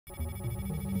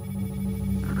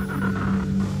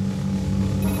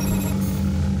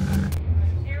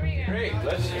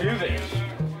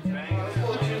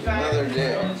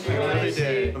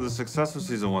success of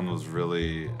season 1 was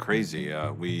really crazy.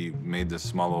 We made this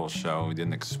small little show. We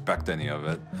didn't expect any of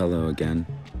it. Hello again.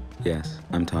 Yes,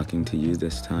 I'm talking to you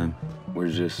this time. We're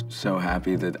just so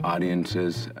happy that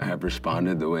audiences have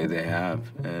responded the way they have,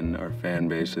 and our fan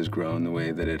base has grown the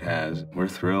way that it has. We're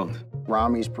thrilled.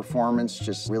 Rami's performance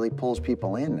just really pulls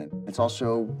people in. It's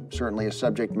also certainly a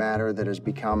subject matter that has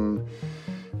become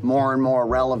more and more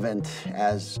relevant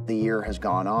as the year has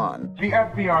gone on. The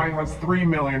FBI has 3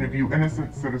 million of you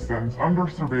innocent citizens under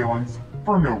surveillance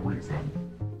for no reason.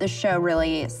 The show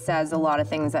really says a lot of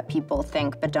things that people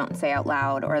think but don't say out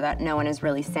loud, or that no one is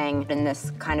really saying in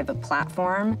this kind of a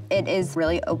platform. It is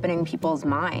really opening people's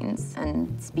minds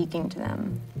and speaking to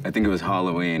them. I think it was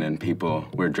Halloween and people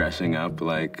were dressing up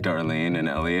like Darlene and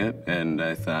Elliot, and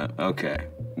I thought, okay,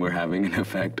 we're having an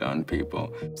effect on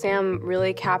people. Sam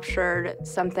really captured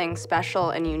something special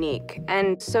and unique,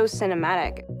 and so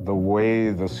cinematic. The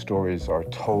way the stories are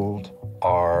told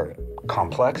are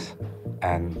complex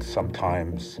and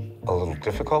sometimes a little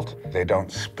difficult. They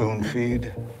don't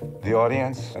spoon-feed the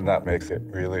audience, and that makes it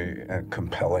really a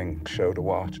compelling show to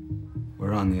watch.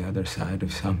 We're on the other side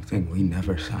of something we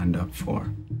never signed up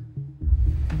for.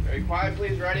 Very quiet,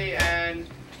 please. Ready, and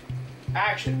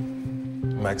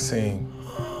action. Maxine,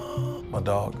 my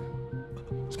dog,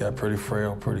 she got pretty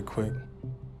frail pretty quick.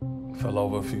 Fell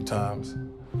over a few times.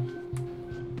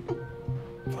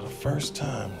 For the first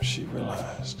time, she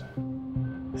realized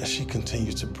that she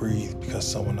continued to breathe because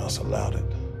someone else allowed it.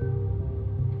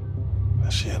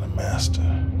 That she had a master.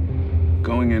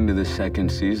 Going into the second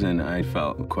season, I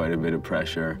felt quite a bit of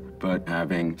pressure, but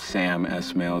having Sam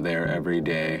Esmail there every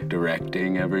day,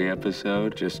 directing every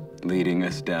episode, just leading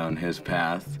us down his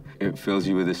path, it fills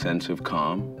you with a sense of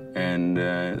calm, and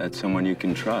that's someone you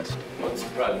can trust. What's the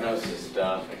prognosis,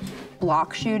 Doc?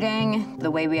 Block shooting,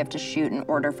 the way we have to shoot in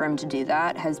order for him to do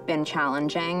that, has been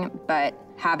challenging, but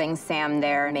having Sam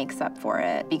there makes up for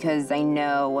it, because I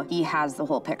know he has the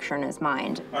whole picture in his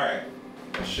mind. All right,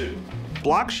 let's shoot.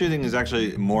 Block shooting is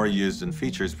actually more used in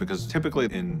features because typically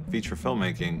in feature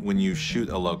filmmaking, when you shoot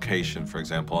a location, for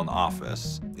example, an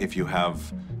office, if you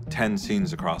have 10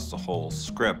 scenes across the whole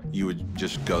script, you would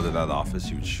just go to that office,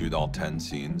 you would shoot all 10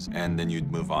 scenes, and then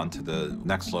you'd move on to the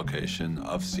next location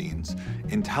of scenes.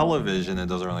 In television, it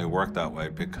doesn't really work that way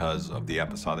because of the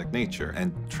episodic nature,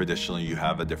 and traditionally you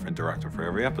have a different director for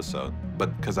every episode.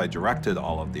 But because I directed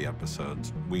all of the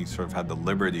episodes, we sort of had the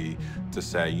liberty to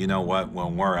say, you know what,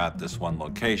 when we're at this one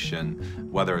location,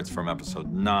 whether it's from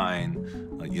episode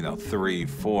 9, you know, 3,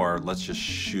 4, let's just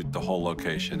shoot the whole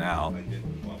location out.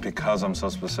 Because I'm so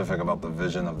specific about the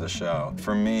vision of the show,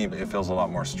 for me, it feels a lot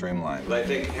more streamlined. But I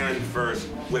think hand first,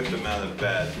 whip them out of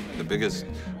bed. The biggest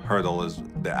hurdle is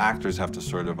the actors have to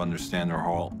sort of understand their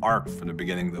whole arc from the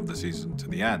beginning of the season to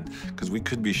the end, because we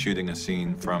could be shooting a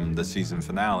scene from the season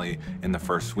finale in the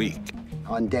first week.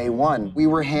 On day 1, we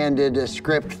were handed a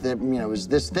script that, was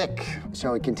this thick.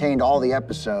 So it contained all the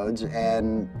episodes,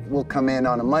 and we'll come in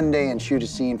on a Monday and shoot a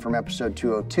scene from episode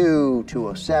 202,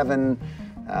 207,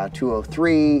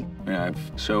 203. Yeah,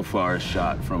 I've so far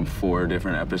shot from 4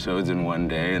 different episodes in one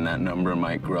day, and that number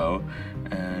might grow.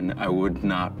 And I would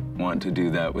not want to do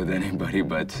that with anybody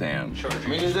but Sam. Sure. I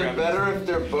mean, is it better if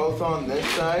they're both on this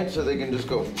side so they can just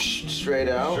go straight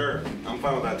out? Sure, I'm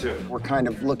fine with that too. We're kind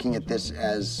of looking at this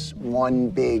as one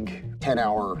big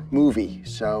 10-hour movie,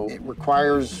 so it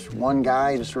requires one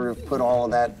guy to sort of put all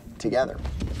of that together.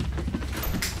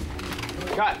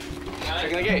 Cut.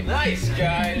 Checking the gate. Nice,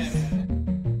 guys.